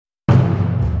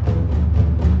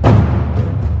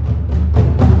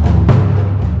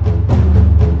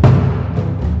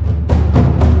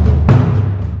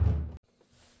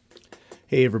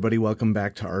Hey everybody, welcome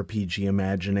back to RPG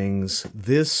Imaginings.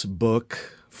 This book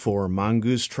for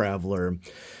Mongoose Traveler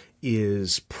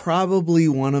is probably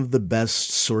one of the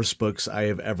best source books I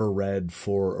have ever read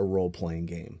for a role-playing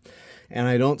game. And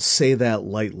I don't say that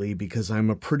lightly because I'm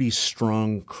a pretty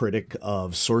strong critic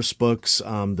of source books.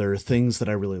 There are things that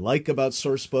I really like about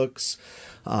source books,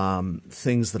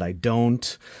 things that I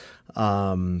don't.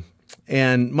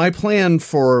 And my plan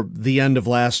for the end of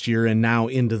last year and now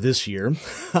into this year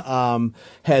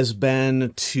has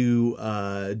been to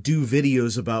do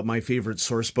videos about my favorite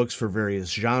source books for various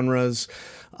genres.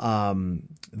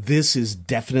 This is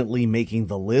definitely making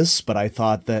the list, but I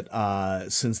thought that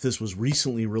since this was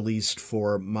recently released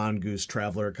for Mongoose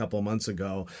Traveler a couple of months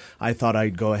ago, I thought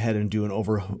I'd go ahead and do an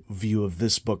overview of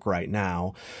this book right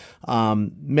now.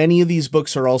 Many of these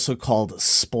books are also called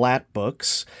splat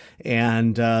books,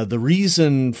 and the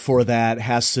reason for that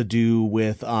has to do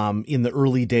with in the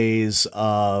early days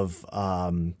of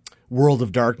World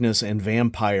of Darkness and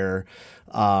Vampire,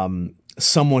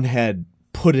 someone had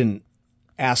put an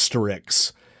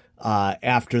asterisk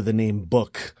after the name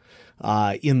book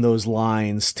in those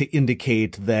lines to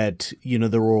indicate that, you know,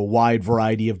 there were a wide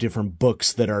variety of different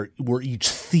books that were each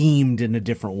themed in a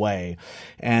different way.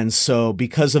 And so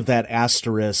because of that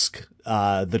asterisk,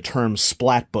 the term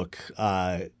splat book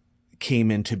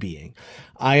came into being.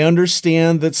 I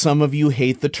understand that some of you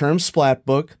hate the term splat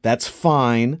book. That's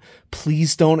fine.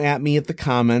 Please don't at me at the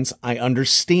comments. I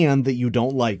understand that you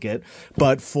don't like it,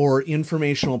 but for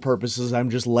informational purposes,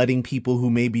 I'm just letting people who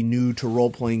may be new to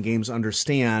role-playing games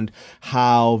understand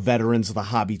how veterans of the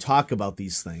hobby talk about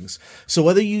these things. So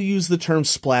whether you use the term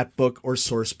splat book or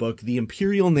source book, the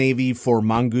Imperial Navy for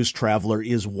Mongoose Traveler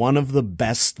is one of the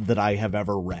best that I have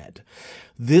ever read.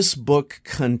 This book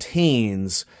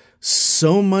contains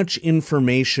so much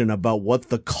information about what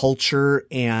the culture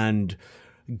and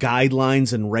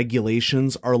guidelines and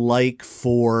regulations are like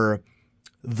for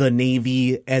the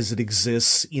Navy as it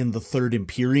exists in the Third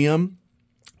Imperium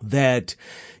that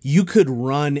you could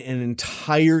run an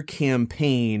entire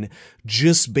campaign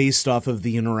just based off of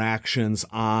the interactions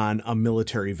on a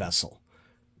military vessel.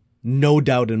 No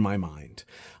doubt in my mind.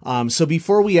 So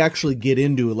before we actually get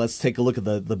into it, let's take a look at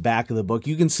the back of the book.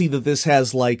 You can see that this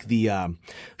has like the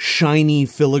shiny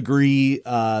filigree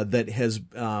that has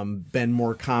been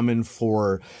more common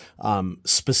for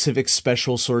specific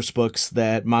special source books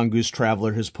that Mongoose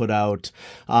Traveler has put out.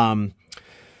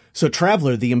 So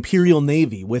Traveler, the Imperial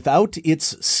Navy. Without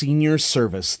its senior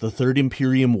service, the Third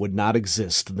Imperium would not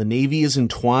exist. The Navy is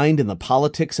entwined in the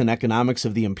politics and economics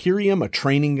of the Imperium, a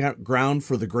training ground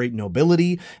for the great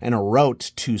nobility, and a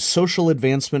route to social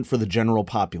advancement for the general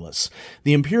populace.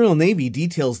 The Imperial Navy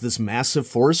details this massive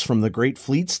force from the great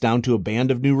fleets down to a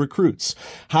band of new recruits.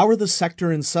 How are the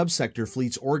sector and subsector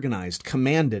fleets organized,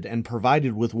 commanded, and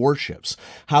provided with warships?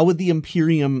 How would the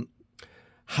Imperium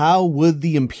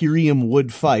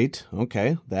would fight,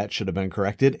 okay, that should have been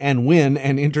corrected, and win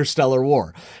an interstellar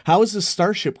war? How is the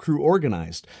starship crew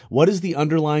organized? What is the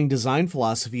underlying design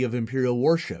philosophy of Imperial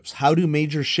warships? How do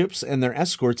major ships and their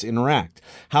escorts interact?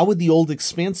 How would the old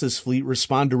Expanses fleet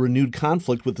respond to renewed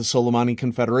conflict with the Solomani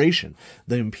Confederation?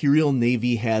 The Imperial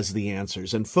Navy has the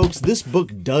answers. And folks, this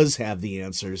book does have the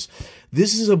answers.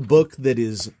 This is a book that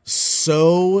is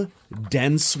so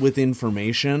dense with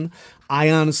information. I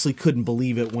honestly couldn't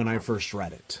believe it when I first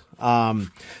read it.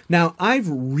 Now, I've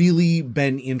really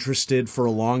been interested for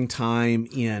a long time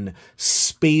in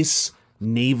space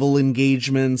naval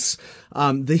engagements.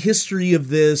 The history of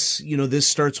this, you know, this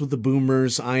starts with the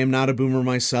boomers. I am not a boomer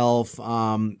myself.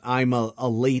 I'm a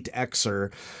late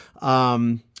Xer.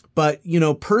 But, you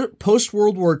know,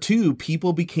 post-World War II,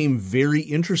 people became very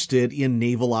interested in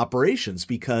naval operations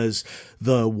because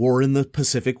the war in the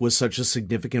Pacific was such a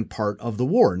significant part of the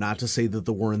war, not to say that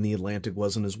the war in the Atlantic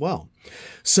wasn't as well.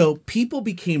 So people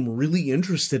became really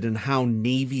interested in how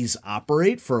navies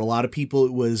operate. For a lot of people,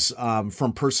 it was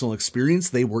from personal experience.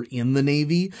 They were in the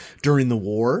Navy during the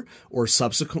war or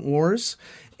subsequent wars.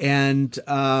 And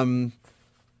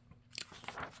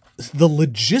the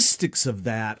logistics of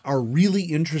that are really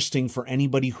interesting for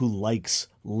anybody who likes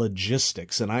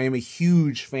logistics. And I am a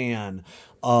huge fan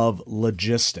of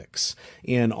logistics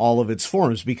in all of its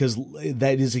forms because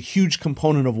that is a huge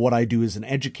component of what I do as an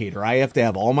educator. I have to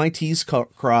have all my T's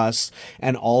crossed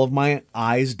and all of my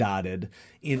I's dotted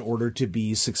in order to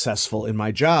be successful in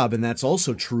my job. And that's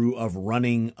also true of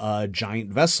running a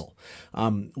giant vessel.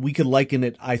 We could liken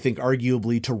it, I think,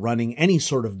 arguably to running any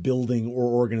sort of building or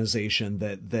organization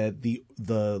that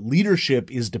the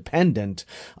leadership is dependent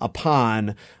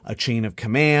upon a chain of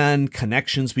command,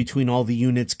 connections between all the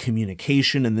units, communication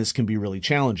information, and this can be really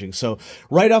challenging. So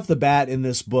right off the bat in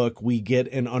this book, we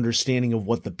get an understanding of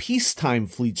what the peacetime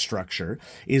fleet structure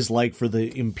is like for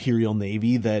the Imperial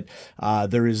Navy, that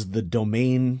there is the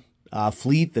domain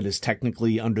fleet that is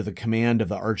technically under the command of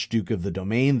the Archduke of the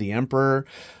Domain, the Emperor,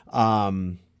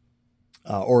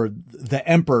 or the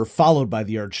Emperor followed by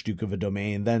the Archduke of a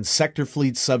Domain, then sector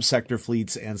fleets, subsector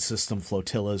fleets, and system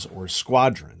flotillas or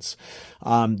squadrons.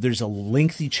 There's a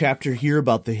lengthy chapter here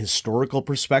about the historical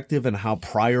perspective and how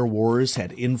prior wars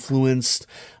had influenced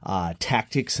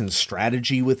tactics and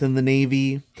strategy within the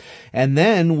Navy. And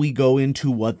then we go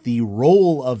into what the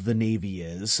role of the Navy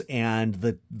is and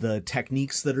the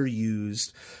techniques that are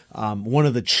used. One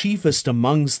of the chiefest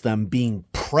amongst them being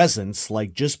presence,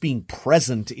 like just being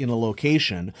present in a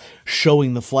location,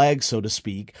 showing the flag, so to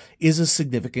speak, is a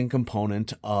significant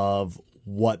component of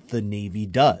what the Navy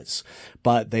does.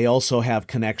 But they also have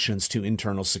connections to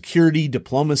internal security,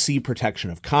 diplomacy, protection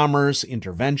of commerce,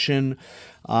 intervention.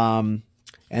 And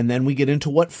then we get into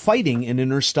what fighting in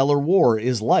interstellar war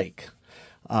is like.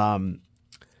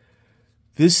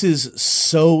 This is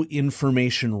so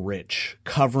information rich,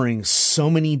 covering so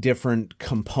many different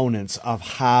components of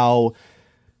how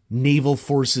naval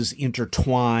forces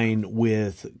intertwine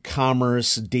with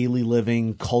commerce, daily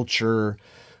living, culture.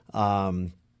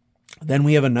 Then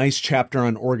we have a nice chapter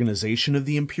on organization of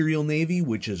the Imperial Navy,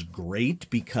 which is great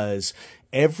because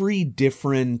every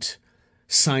different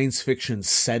science fiction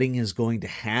setting is going to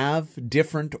have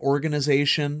different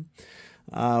organization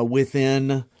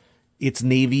within its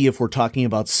Navy if we're talking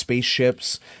about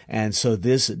spaceships. And so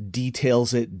this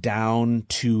details it down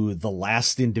to the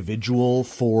last individual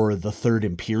for the Third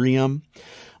Imperium.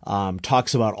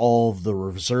 Talks about all of the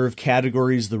reserve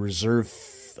categories, the reserve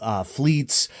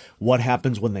fleets, what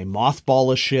happens when they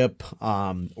mothball a ship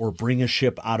or bring a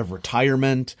ship out of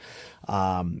retirement,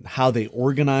 how they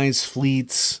organize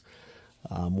fleets,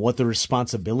 what the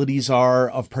responsibilities are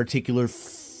of particular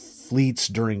fleets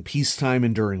during peacetime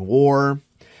and during war.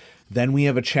 Then we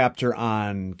have a chapter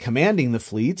on commanding the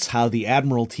fleets, how the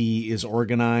Admiralty is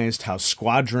organized, how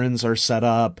squadrons are set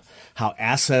up, how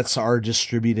assets are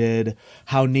distributed,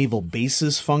 how naval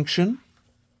bases function,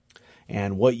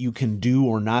 and what you can do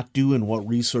or not do and what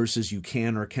resources you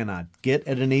can or cannot get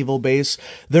at a naval base.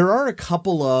 There are a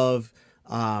couple of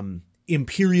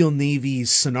Imperial Navy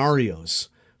scenarios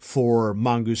for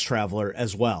Mongoose Traveler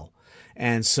as well.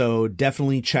 And so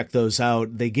definitely check those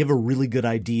out. They give a really good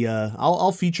idea.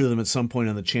 I'll feature them at some point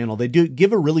on the channel. They do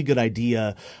give a really good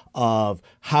idea of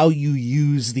how you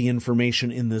use the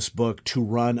information in this book to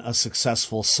run a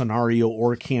successful scenario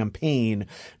or campaign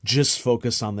just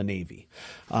focused on the Navy.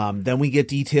 Then we get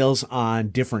details on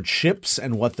different ships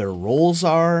and what their roles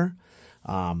are,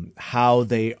 how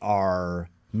they are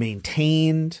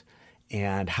maintained,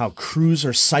 and how crews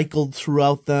are cycled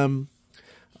throughout them.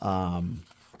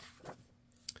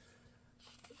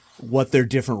 What their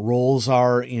different roles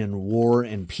are in war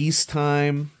and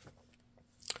peacetime.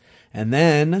 And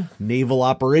then naval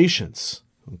operations.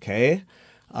 Okay.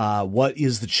 What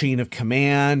is the chain of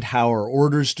command? How are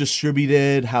orders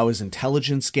distributed? How is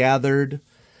intelligence gathered?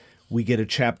 We get a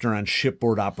chapter on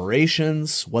shipboard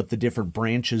operations, what the different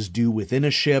branches do within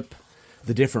a ship,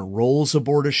 the different roles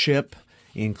aboard a ship,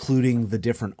 including the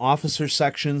different officer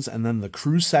sections, and then the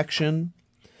crew section.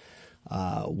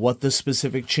 What the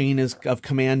specific chain of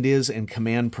command is and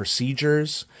command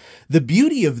procedures. The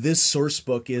beauty of this source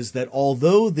book is that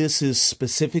although this is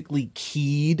specifically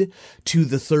keyed to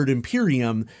the Third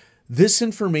Imperium, this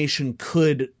information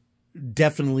could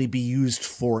definitely be used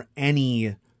for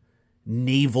any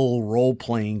naval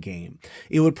role-playing game.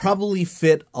 It would probably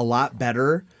fit a lot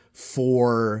better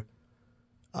for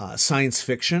science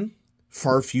fiction,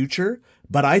 far future,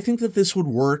 but I think that this would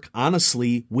work,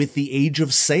 honestly, with the Age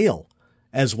of Sail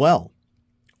as well,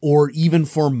 or even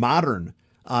for modern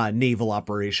naval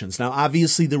operations. Now,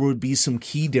 obviously, there would be some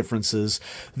key differences.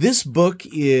 This book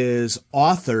is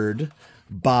authored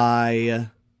by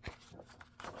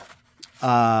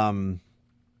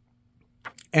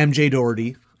M.J.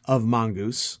 Doherty of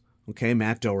Mongoose, okay,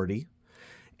 Matt Doherty,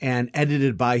 and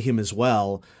edited by him as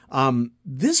well.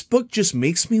 This book just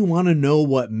makes me want to know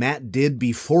what Matt did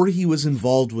before he was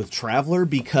involved with Traveler,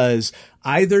 because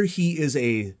either he is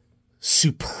a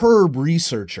superb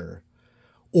researcher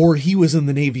or he was in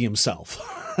the Navy himself.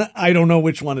 I don't know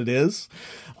which one it is.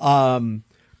 But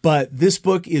this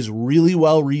book is really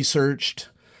well researched.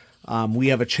 We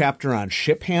have a chapter on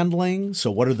ship handling. So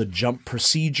what are the jump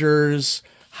procedures?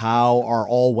 How are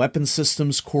all weapon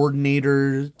systems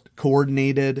coordinated?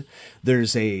 coordinated.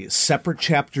 There's a separate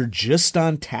chapter just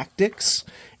on tactics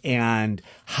and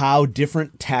how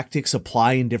different tactics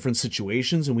apply in different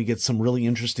situations. And we get some really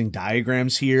interesting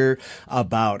diagrams here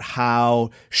about how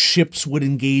ships would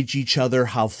engage each other,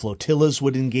 how flotillas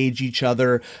would engage each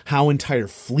other, how entire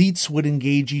fleets would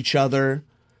engage each other,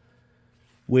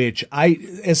 which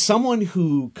as someone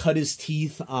who cut his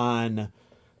teeth on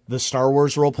the Star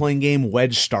Wars role-playing game,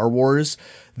 Wedge Star Wars,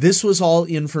 this was all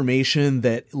information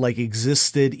that like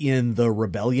existed in the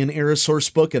Rebellion era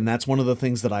Sourcebook, and that's one of the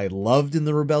things that I loved in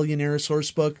the Rebellion era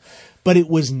Sourcebook, but it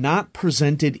was not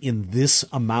presented in this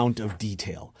amount of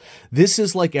detail. This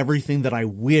is like everything that I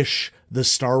wish the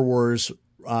Star Wars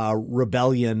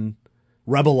Rebel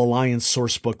Alliance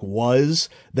Sourcebook was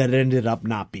that it ended up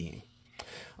not being.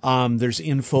 There's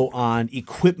info on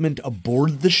equipment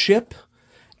aboard the ship,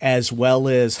 as well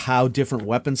as how different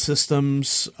weapon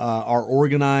systems are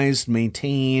organized,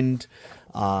 maintained,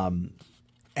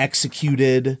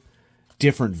 executed,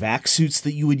 different vac suits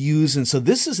that you would use. And so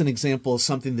this is an example of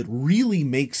something that really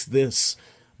makes this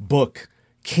book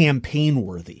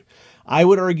campaign-worthy. I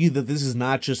would argue that this is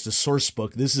not just a source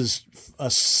book. This is a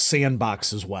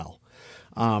sandbox as well.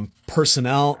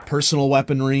 Personal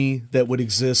weaponry that would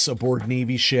exist aboard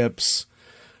Navy ships.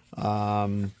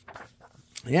 What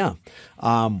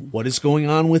is going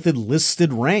on with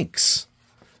enlisted ranks?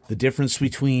 The difference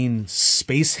between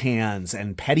space hands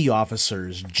and petty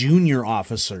officers, junior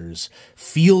officers,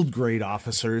 field grade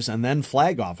officers, and then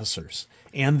flag officers,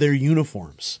 and their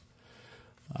uniforms.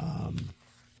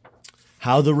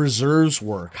 How the reserves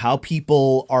work, how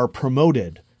people are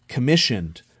promoted,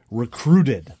 commissioned,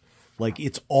 recruited. Like,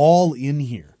 it's all in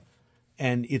here.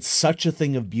 And it's such a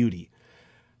thing of beauty.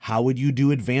 How would you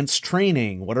do advanced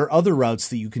training? What are other routes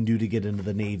that you can do to get into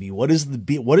the Navy? What is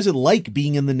it like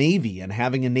being in the Navy and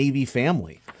having a Navy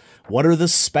family? What are the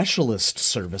specialist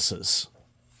services?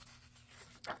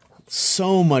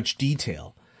 So much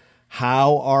detail.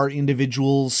 How are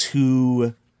individuals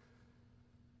who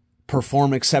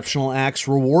perform exceptional acts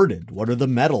rewarded? What are the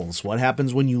medals? What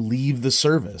happens when you leave the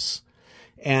service?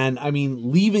 And I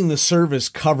mean, leaving the service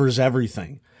covers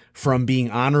everything from being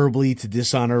honorably to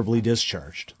dishonorably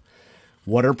discharged.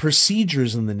 What are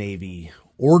procedures in the Navy?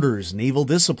 Orders, naval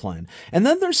discipline. And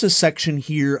then there's a section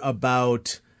here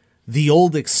about the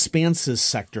old Expanses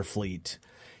sector fleet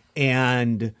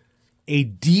and a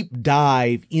deep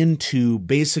dive into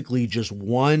basically just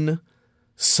one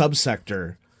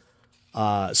sector,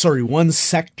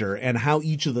 and how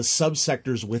each of the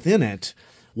subsectors within it,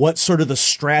 what sort of the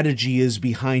strategy is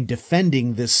behind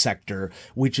defending this sector,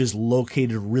 which is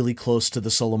located really close to the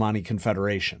Soleimani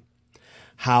Confederation.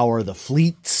 How are the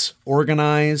fleets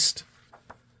organized?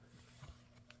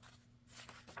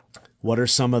 What are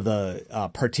some of the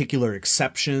particular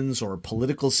exceptions or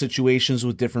political situations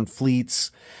with different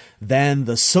fleets? Then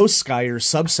the Soskire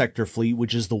subsector fleet,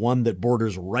 which is the one that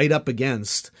borders right up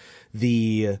against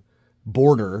the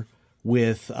border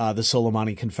with the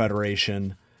Soleimani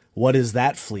Confederation. What is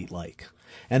that fleet like?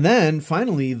 And then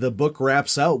finally, the book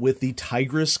wraps out with the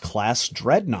Tigris class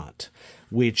dreadnought,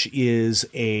 which is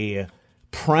a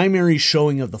primary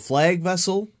showing of the flag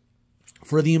vessel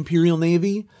for the Imperial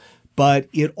Navy, but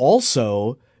it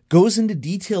also goes into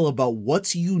detail about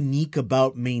what's unique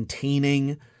about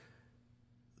maintaining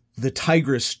the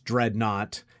Tigris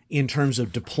dreadnought in terms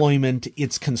of deployment,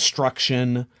 its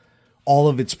construction, all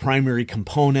of its primary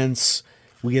components.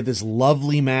 We get this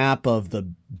lovely map of the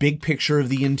big picture of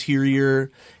the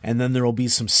interior, and then there will be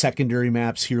some secondary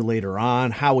maps here later on,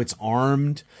 how it's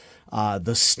armed,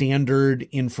 the standard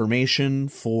information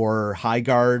for High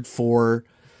Guard for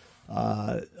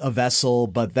a vessel,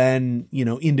 but then,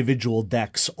 individual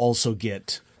decks also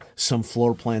get some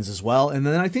floor plans as well. And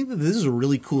then I think that this is a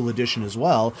really cool addition as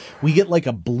well. We get like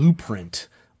a blueprint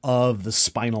of the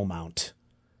spinal mount.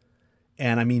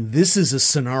 And I mean, this is a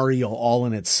scenario all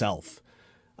in itself,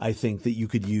 I think, that you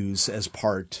could use as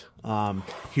part.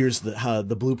 Here's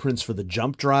the blueprints for the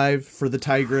jump drive for the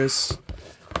Tigris.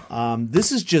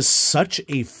 This is just such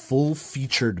a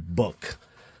full-featured book.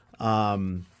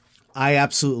 I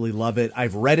absolutely love it.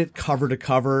 I've read it cover to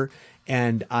cover,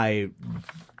 and I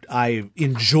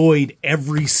enjoyed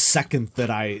every second that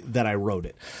I wrote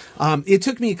it. It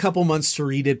took me a couple months to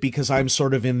read it because I'm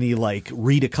sort of in the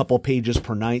read a couple pages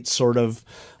per night sort of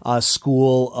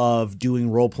school of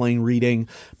doing role-playing reading.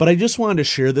 But I just wanted to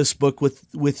share this book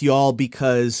with y'all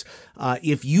because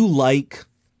if you like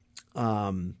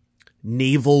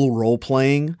naval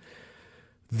role-playing,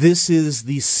 This is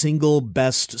the single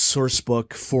best source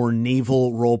book for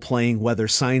naval role-playing, whether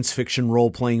science fiction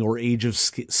role-playing or Age of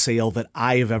Sail, that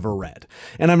I have ever read.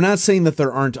 And I'm not saying that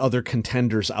there aren't other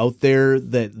contenders out there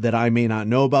that I may not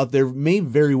know about. There may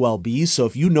very well be. So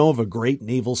if you know of a great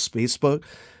naval source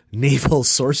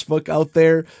book out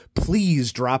there,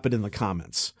 please drop it in the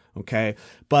comments. Okay.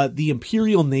 But the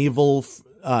Imperial Naval,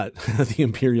 the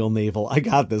Imperial Naval, I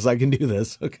got this, I can do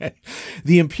this. Okay.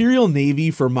 The Imperial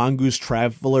Navy for Mongoose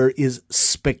Traveler is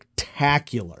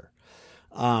spectacular.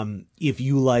 If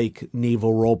you like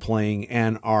naval role-playing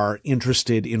and are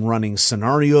interested in running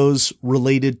scenarios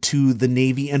related to the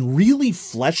Navy and really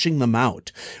fleshing them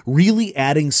out, really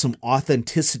adding some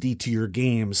authenticity to your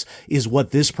games, is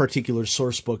what this particular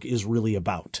source book is really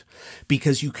about.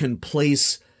 Because you can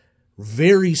place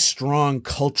very strong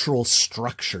cultural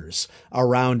structures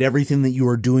around everything that you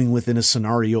are doing within a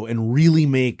scenario and really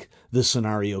make the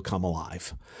scenario come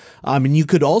alive. And you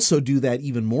could also do that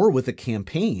even more with a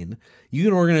campaign. You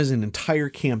can organize an entire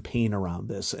campaign around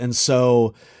this. And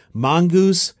so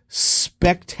Mongoose,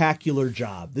 spectacular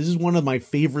job. This is one of my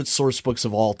favorite source books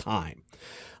of all time.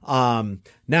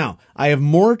 Now, I have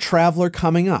more Traveler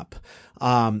coming up.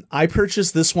 I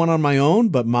purchased this one on my own,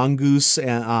 but Mongoose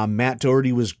and Matt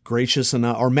Doherty was gracious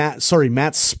enough, or Matt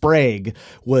Sprague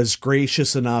was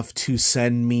gracious enough to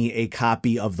send me a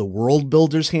copy of the World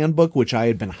Builder's Handbook, which I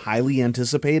had been highly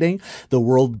anticipating. The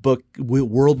World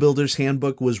Builder's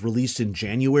Handbook was released in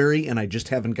January, and I just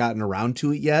haven't gotten around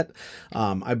to it yet.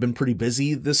 I've been pretty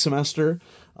busy this semester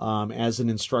as an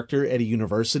instructor at a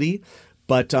university.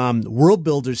 But World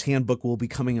Builder's Handbook will be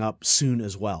coming up soon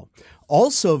as well.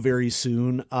 Also very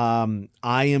soon,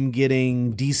 I am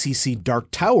getting DCC Dark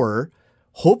Tower,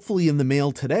 hopefully in the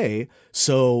mail today.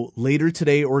 So later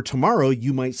today or tomorrow,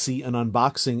 you might see an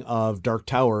unboxing of Dark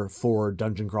Tower for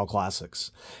Dungeon Crawl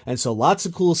Classics. And so lots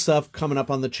of cool stuff coming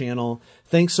up on the channel.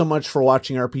 Thanks so much for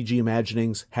watching RPG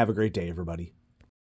Imaginings. Have a great day, everybody.